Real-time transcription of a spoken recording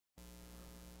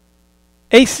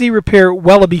AC Repair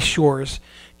Welleby Shores.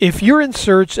 If you're in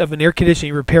search of an air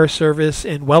conditioning repair service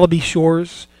in Welleby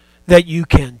Shores that you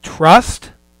can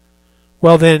trust,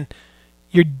 well then,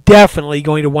 you're definitely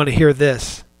going to want to hear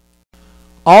this.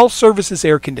 All Services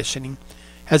Air Conditioning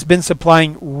has been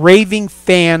supplying Raving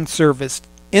Fan Service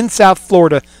in South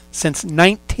Florida since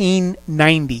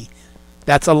 1990.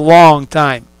 That's a long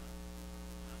time.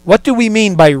 What do we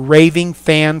mean by Raving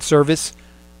Fan Service?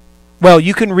 Well,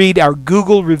 you can read our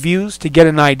Google reviews to get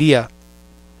an idea.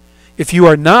 If you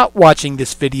are not watching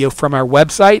this video from our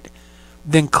website,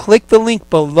 then click the link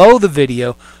below the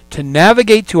video to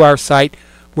navigate to our site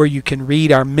where you can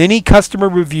read our many customer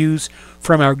reviews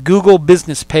from our Google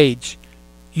business page.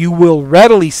 You will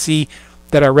readily see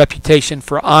that our reputation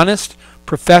for honest,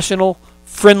 professional,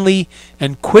 friendly,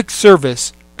 and quick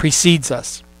service precedes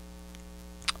us.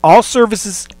 All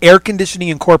Services Air Conditioning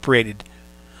Incorporated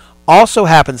also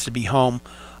happens to be home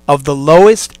of the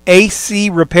lowest AC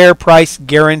repair price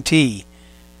guarantee.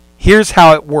 Here's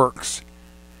how it works.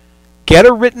 Get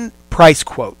a written price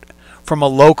quote from a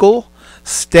local,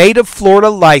 state of Florida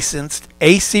licensed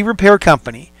AC repair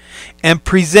company and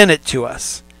present it to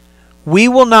us. We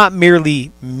will not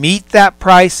merely meet that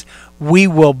price, we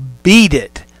will beat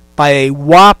it by a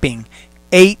whopping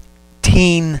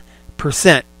 18%.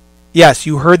 Yes,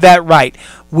 you heard that right.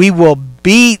 We will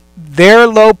beat their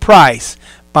low price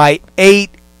by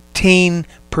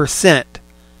 18%.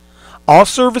 All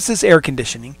Services Air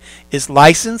Conditioning is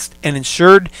licensed and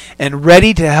insured and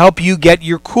ready to help you get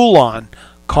your cool on.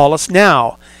 Call us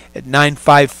now at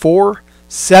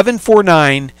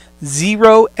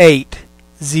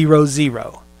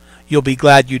 954-749-0800. You'll be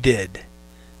glad you did.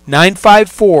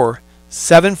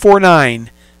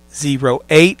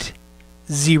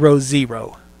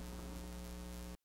 954-749-0800.